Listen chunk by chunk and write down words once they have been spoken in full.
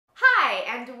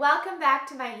and welcome back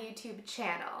to my YouTube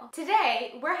channel.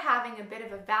 Today, we're having a bit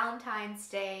of a Valentine's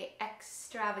Day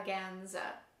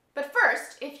extravaganza. But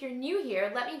first, if you're new here,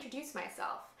 let me introduce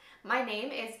myself. My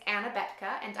name is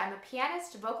Betka, and I'm a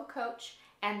pianist, vocal coach,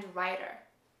 and writer.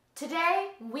 Today,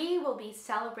 we will be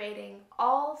celebrating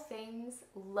all things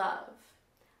love.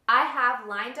 I have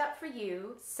lined up for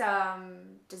you some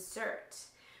dessert.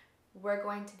 We're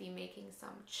going to be making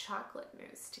some chocolate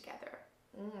mousse together.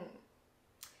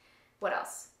 What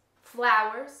else?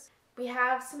 Flowers. We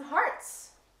have some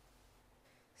hearts.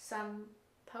 Some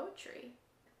poetry.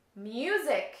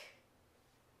 Music.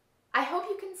 I hope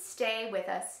you can stay with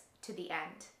us to the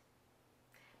end.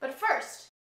 But first,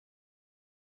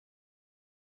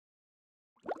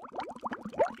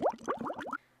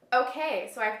 okay,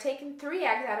 so I've taken 3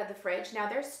 eggs out of the fridge. Now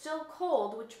they're still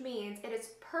cold, which means it is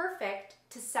perfect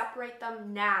to separate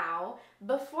them now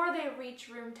before they reach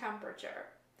room temperature.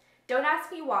 Don't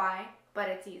ask me why, but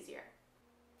it's easier.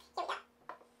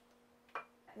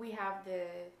 We have the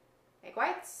egg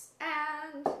whites,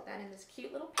 and then in this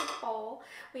cute little pink bowl,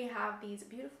 we have these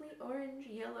beautifully orange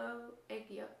yellow egg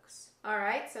yolks. All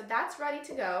right, so that's ready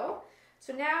to go.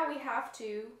 So now we have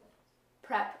to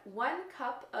prep 1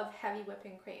 cup of heavy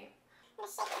whipping cream.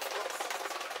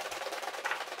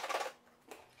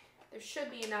 There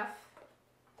should be enough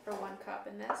for 1 cup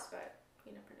in this, but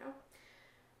you never know.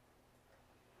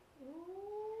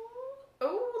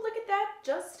 Oh, look at that,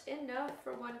 just enough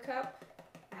for 1 cup.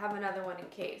 I have another one in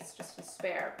case, just to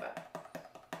spare, but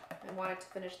I wanted to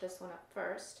finish this one up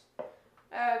first.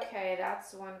 Okay,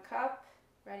 that's 1 cup,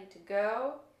 ready to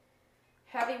go.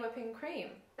 Heavy whipping cream.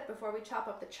 Before we chop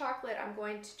up the chocolate, I'm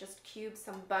going to just cube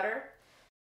some butter.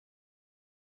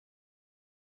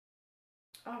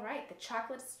 All right, the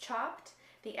chocolate is chopped,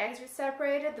 the eggs are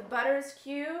separated, the butter is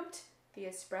cubed, the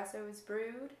espresso is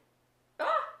brewed. Ah!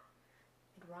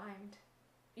 It rhymed.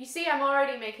 You see, I'm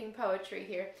already making poetry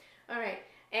here. All right,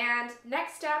 and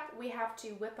next step, we have to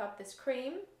whip up this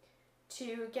cream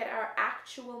to get our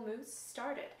actual mousse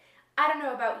started. I don't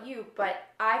know about you, but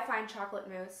I find chocolate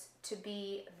mousse to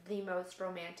be the most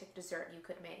romantic dessert you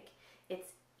could make.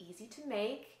 It's easy to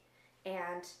make,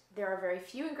 and there are very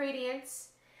few ingredients,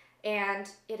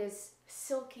 and it is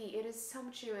silky, it is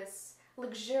sumptuous,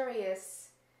 luxurious,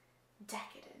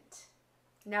 decadent.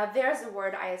 Now there's a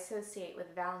word I associate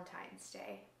with Valentine's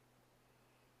Day.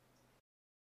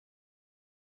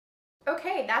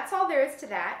 Okay, that's all there is to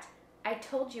that. I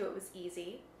told you it was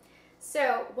easy.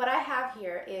 So what I have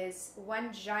here is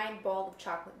 1 giant bowl of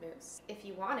chocolate mousse. If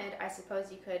you wanted, I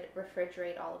suppose you could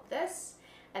refrigerate all of this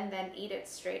and then eat it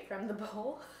straight from the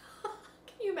bowl.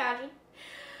 Can you imagine?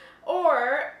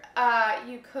 Or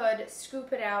you could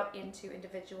scoop it out into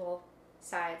individual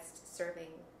sized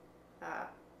serving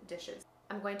dishes.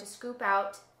 I'm going to scoop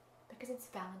out, because it's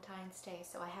Valentine's Day,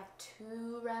 so I have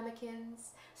 2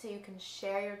 ramekins, so you can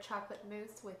share your chocolate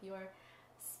mousse with your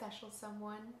special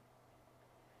someone.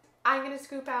 I'm going to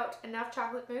scoop out enough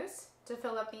chocolate mousse to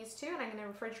fill up these 2, and I'm going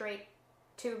to refrigerate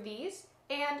 2 of these,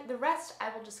 and the rest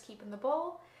I will just keep in the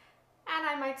bowl, and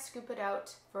I might scoop it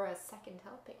out for a second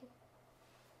helping.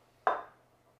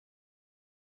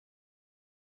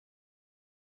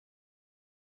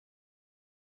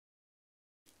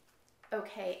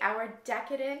 Okay, our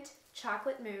decadent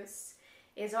chocolate mousse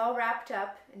is all wrapped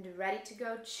up and ready to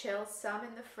go chill some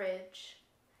in the fridge.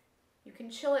 You can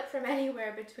chill it from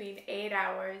anywhere between 8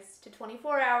 hours to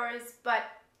 24 hours, but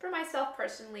for myself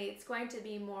personally, it's going to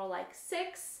be more like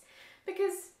 6,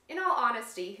 because in all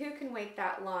honesty, who can wait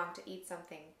that long to eat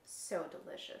something so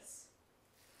delicious?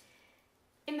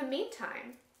 In the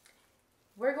meantime,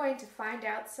 we're going to find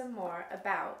out some more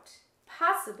about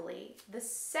possibly the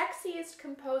sexiest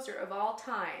composer of all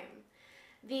time,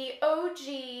 the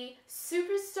OG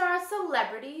superstar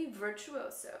celebrity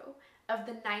virtuoso of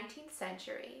the 19th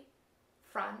century,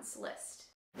 Franz Liszt.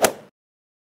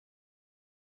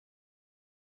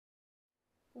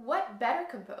 What better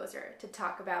composer to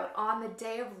talk about on the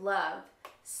day of love,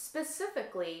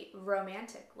 specifically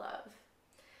romantic love?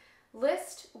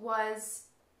 Liszt was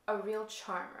a real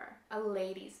charmer, a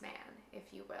ladies' man,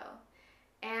 if you will.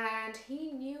 And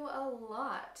he knew a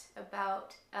lot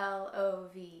about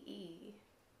L-O-V-E.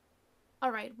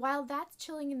 All right, while that's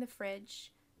chilling in the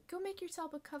fridge, go make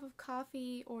yourself a cup of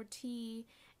coffee or tea,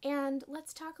 and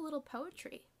let's talk a little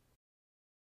poetry.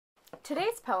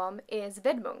 Today's poem is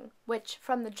Widmung, which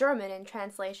from the German in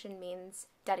translation means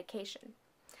dedication.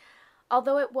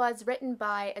 Although it was written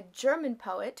by a German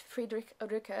poet, Friedrich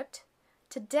Richard,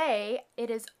 today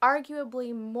it is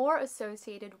arguably more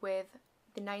associated with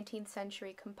the 19th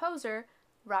century composer,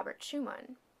 Robert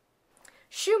Schumann.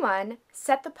 Schumann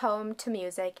set the poem to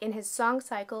music in his song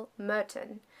cycle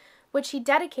Myrten, which he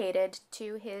dedicated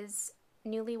to his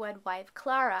newlywed wife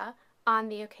Clara on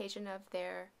the occasion of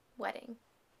their wedding.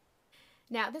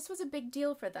 Now, this was a big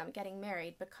deal for them, getting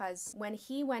married, because when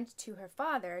he went to her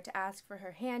father to ask for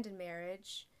her hand in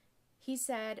marriage, he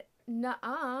said,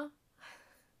 "Nuh-uh."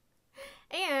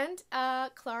 And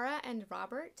Clara and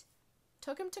Robert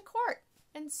took him to court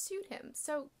and sued him.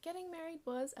 So getting married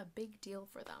was a big deal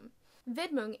for them.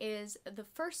 Widmung is the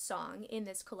first song in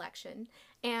this collection,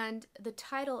 and the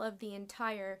title of the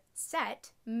entire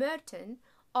set, Myrten,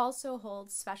 also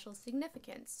holds special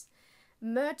significance.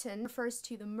 Myrten refers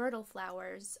to the myrtle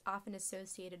flowers often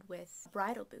associated with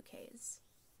bridal bouquets.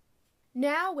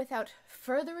 Now, without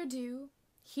further ado,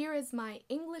 here is my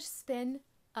English spin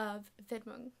of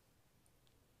Widmung.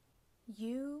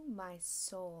 You, my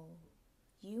soul,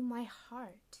 you, my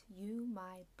heart, you,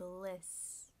 my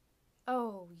bliss.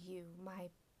 Oh, you, my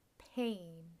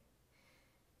pain.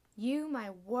 You,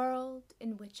 my world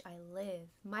in which I live,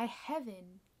 my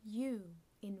heaven, you,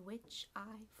 in which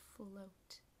I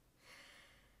float.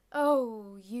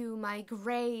 Oh, you, my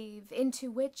grave,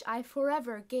 into which I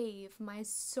forever gave my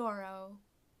sorrow.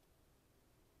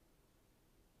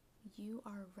 You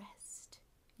are rest,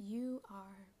 you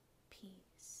are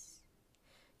peace.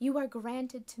 You are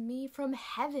granted to me from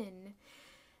heaven.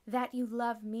 That you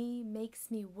love me makes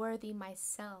me worthy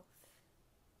myself.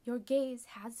 Your gaze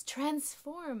has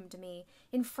transformed me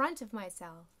in front of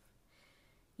myself.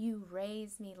 You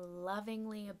raise me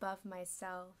lovingly above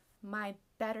myself, my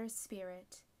better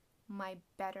spirit, my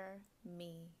better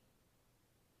me.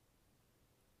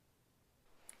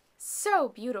 So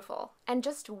beautiful, and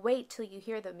just wait till you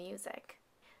hear the music.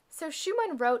 So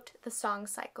Schumann wrote the song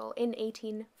cycle in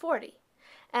 1840,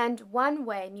 and one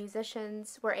way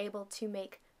musicians were able to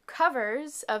make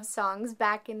covers of songs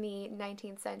back in the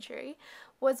 19th century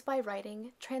was by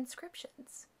writing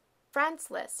transcriptions. Franz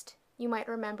Liszt, you might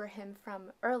remember him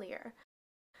from earlier,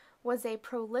 was a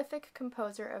prolific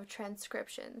composer of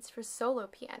transcriptions for solo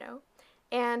piano,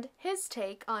 and his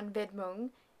take on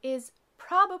Widmung is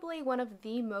probably one of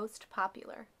the most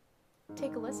popular.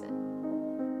 Take a listen.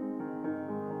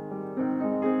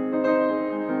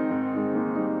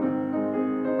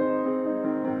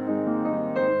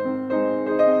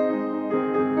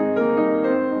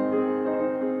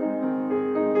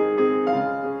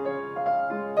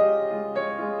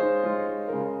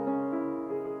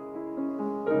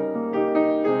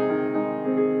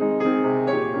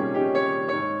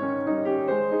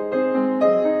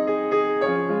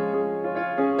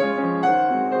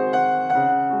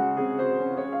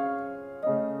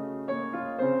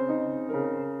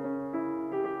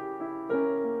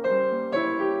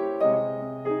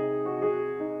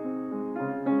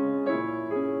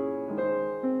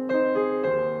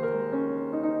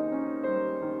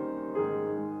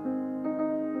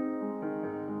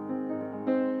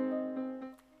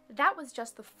 That was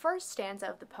just the first stanza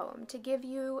of the poem to give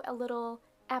you a little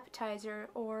appetizer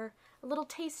or a little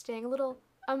tasting, a little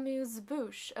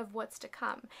amuse-bouche of what's to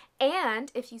come.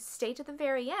 And if you stay to the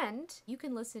very end, you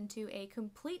can listen to a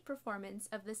complete performance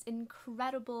of this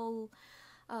incredible,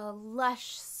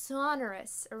 lush,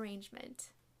 sonorous arrangement.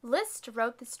 Liszt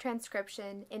wrote this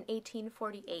transcription in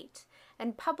 1848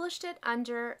 and published it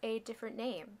under a different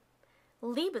name,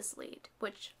 Liebeslied,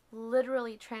 which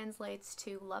literally translates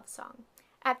to love song.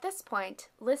 At this point,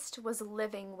 Liszt was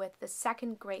living with the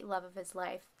second great love of his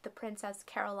life, the Princess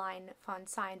Caroline von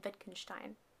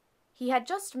Sayn-Wittgenstein. He had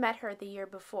just met her the year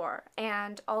before,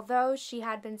 and although she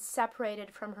had been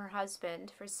separated from her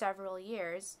husband for several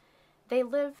years, they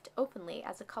lived openly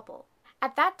as a couple.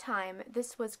 At that time,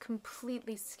 this was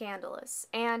completely scandalous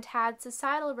and had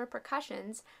societal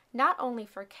repercussions not only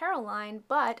for Caroline,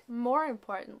 but more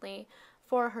importantly,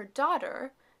 for her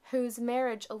daughter, whose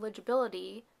marriage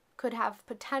eligibility could have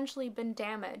potentially been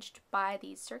damaged by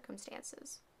these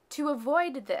circumstances. To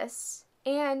avoid this,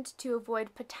 and to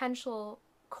avoid potential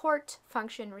court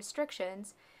function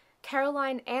restrictions,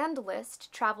 Caroline and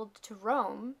Liszt traveled to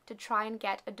Rome to try and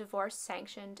get a divorce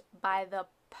sanctioned by the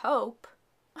Pope.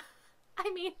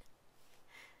 I mean,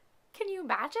 can you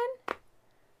imagine?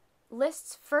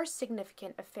 Liszt's first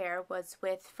significant affair was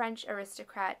with French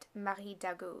aristocrat Marie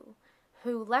d'Agoult,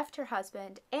 who left her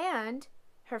husband and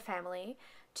her family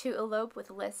to elope with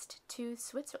Liszt to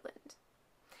Switzerland.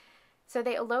 So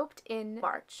they eloped in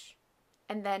March,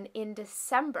 and then in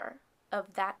December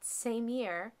of that same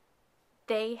year,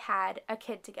 they had a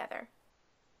kid together.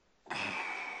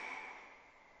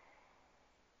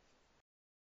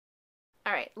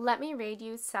 All right, let me read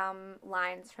you some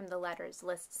lines from the letters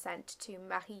Liszt sent to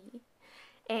Marie,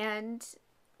 and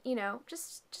you know,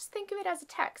 just think of it as a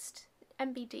text,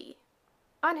 MBD.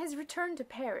 On his return to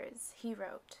Paris, he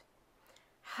wrote,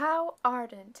 "How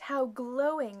ardent, how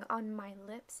glowing on my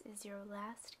lips is your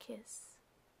last kiss."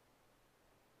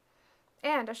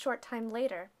 And a short time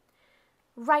later,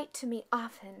 "Write to me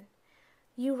often.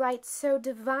 You write so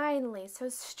divinely, so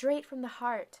straight from the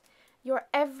heart. Your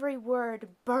every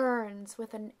word burns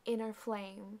with an inner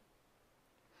flame.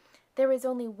 There is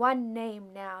only one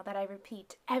name now that I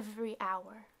repeat every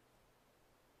hour."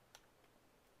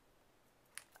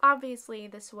 Obviously,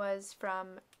 this was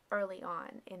from early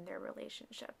on in their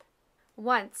relationship.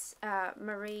 Once,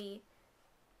 Marie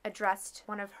addressed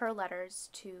one of her letters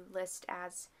to Liszt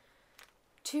as,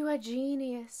 "To a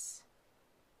genius."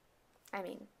 I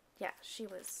mean, yeah, she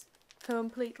was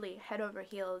completely head over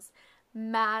heels,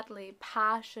 madly,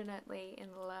 passionately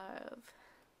in love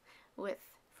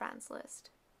with Franz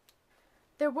Liszt.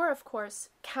 There were, of course,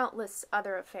 countless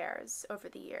other affairs over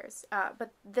the years,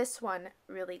 but this one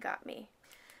really got me.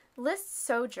 Liszt's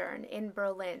sojourn in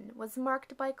Berlin was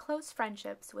marked by close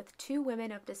friendships with two women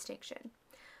of distinction.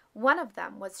 One of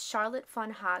them was Charlotte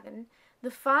von Hagen,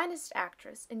 the finest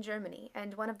actress in Germany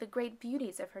and one of the great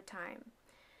beauties of her time.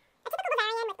 A typical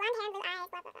Bavarian with blonde hair and blue eyes,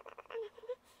 blah, blah, blah, blah, blah.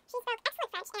 She spoke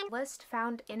excellent French and Liszt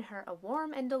found in her a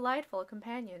warm and delightful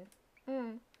companion.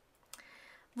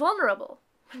 Vulnerable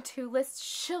to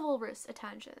Liszt's chivalrous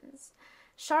attentions,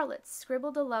 Charlotte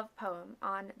scribbled a love poem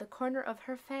on the corner of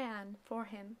her fan for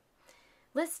him.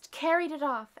 Liszt carried it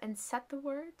off and set the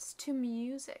words to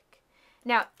music.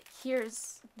 Now,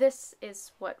 this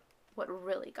is what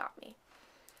really got me.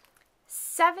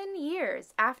 7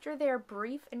 years after their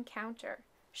brief encounter,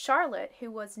 Charlotte,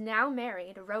 who was now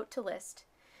married, wrote to Liszt,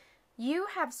 "You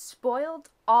have spoiled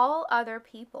all other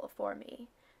people for me.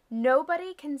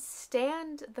 Nobody can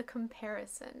stand the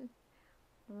comparison."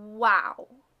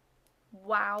 Wow.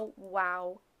 Wow,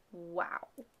 wow, wow.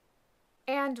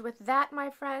 And with that, my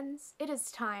friends, it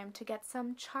is time to get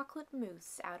some chocolate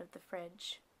mousse out of the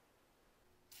fridge.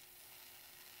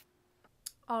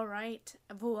 All right,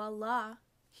 voila.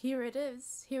 Here it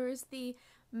is. Here is the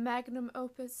magnum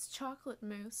opus chocolate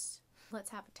mousse.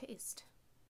 Let's have a taste.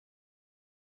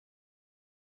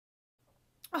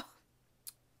 Oh,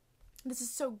 this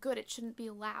is so good it shouldn't be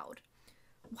allowed.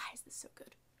 Why is this so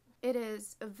good? It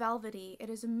is velvety. It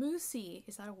is moussey.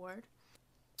 Is that a word?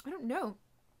 I don't know.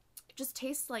 It just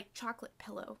tastes like chocolate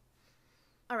pillow.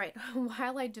 All right,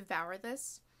 while I devour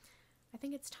this, I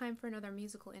think it's time for another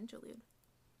musical interlude.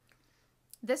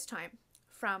 This time,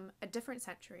 from a different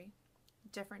century,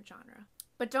 different genre.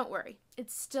 But don't worry,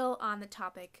 it's still on the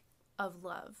topic of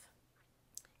love.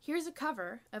 Here's a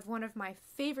cover of one of my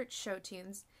favorite show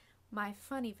tunes, My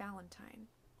Funny Valentine.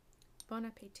 Bon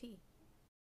appétit.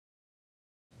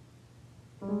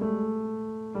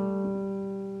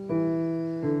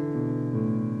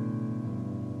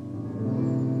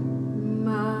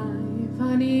 My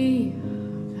funny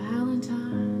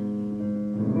Valentine,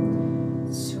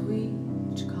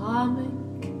 sweet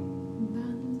comic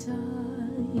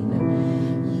Valentine,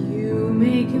 you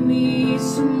make me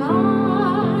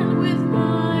smile with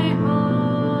my heart.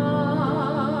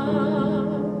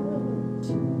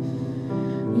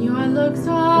 Your looks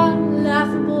are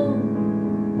laughable,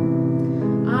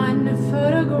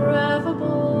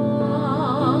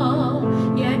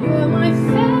 unphotographable, yet you're my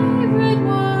favorite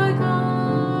work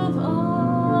of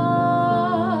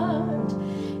art.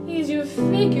 Is your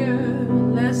figure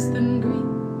less than Greek?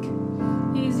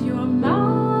 Is your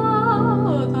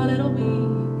mouth a little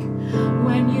weak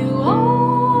when you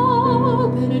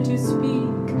open it to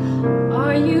speak?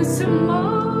 Are you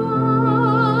smart?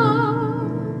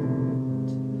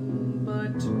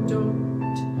 But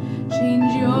don't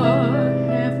change your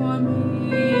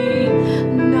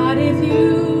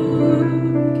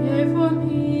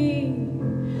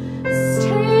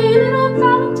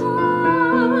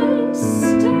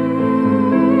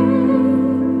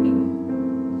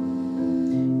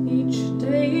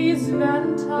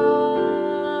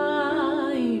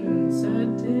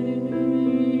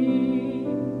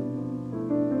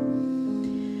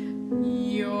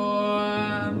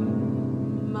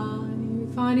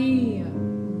Funny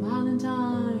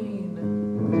Valentine,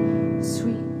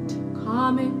 sweet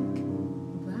comic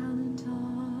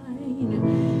Valentine,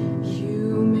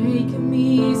 you make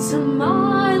me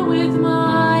smile with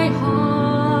my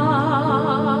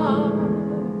heart.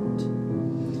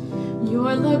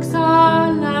 Your looks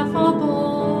are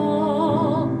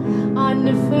laughable,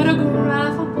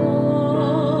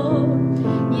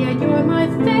 unphotographable, yet you're my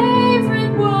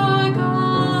favorite work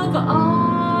of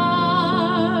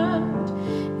art.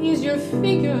 Is your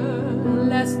figure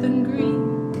less than Greek?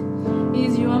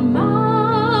 Is your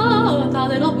mouth a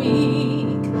little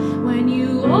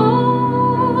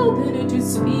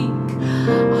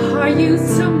you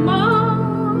smart?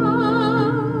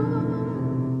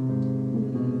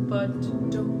 But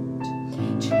don't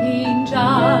change a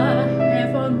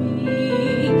hair for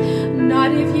me,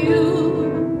 not if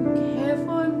you care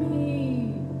for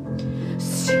me.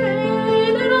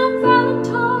 Stay, little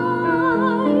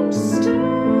Valentine, stay.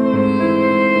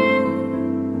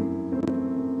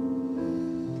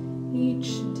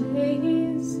 Each day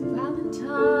is Valentine's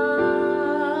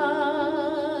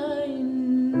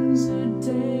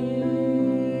Day.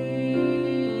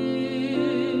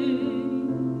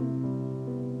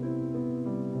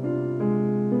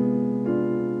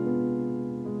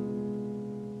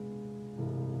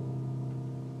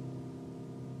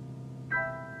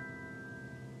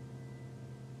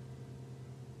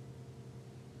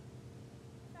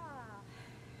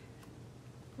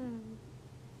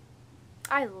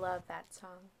 I love that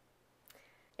song.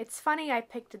 It's funny I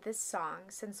picked this song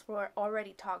since we're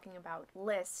already talking about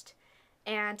Liszt,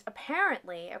 and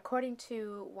apparently, according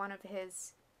to one of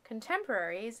his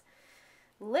contemporaries,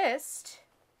 Liszt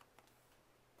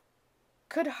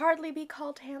could hardly be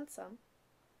called handsome.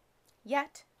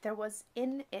 Yet there was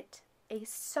in it a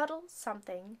subtle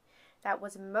something that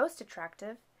was most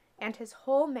attractive, and his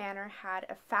whole manner had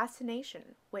a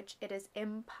fascination which it is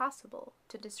impossible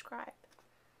to describe.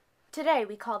 Today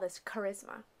we call this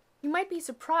charisma. You might be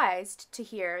surprised to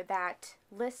hear that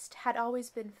Liszt had always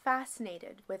been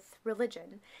fascinated with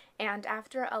religion, and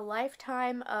after a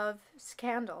lifetime of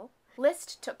scandal,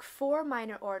 Liszt took 4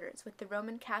 minor orders with the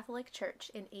Roman Catholic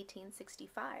Church in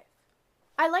 1865.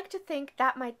 I like to think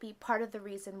that might be part of the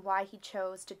reason why he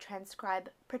chose to transcribe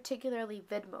particularly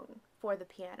Widmung for the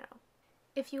piano.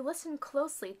 If you listen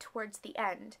closely towards the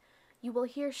end, you will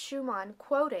hear Schumann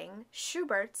quoting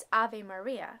Schubert's Ave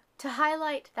Maria to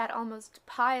highlight that almost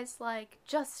pious-like,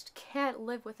 just can't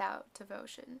live without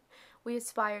devotion we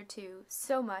aspire to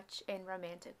so much in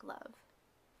romantic love.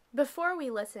 Before we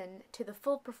listen to the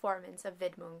full performance of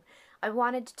Widmung, I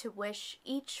wanted to wish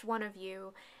each one of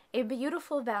you a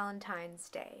beautiful Valentine's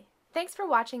Day. Thanks for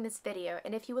watching this video,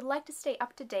 and if you would like to stay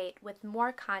up to date with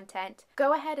more content,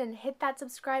 go ahead and hit that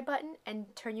subscribe button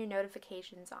and turn your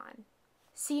notifications on.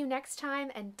 See you next time,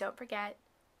 and don't forget,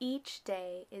 each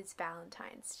day is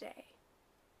Valentine's Day.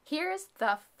 Here's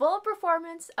the full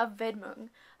performance of Widmung.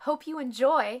 Hope you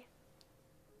enjoy!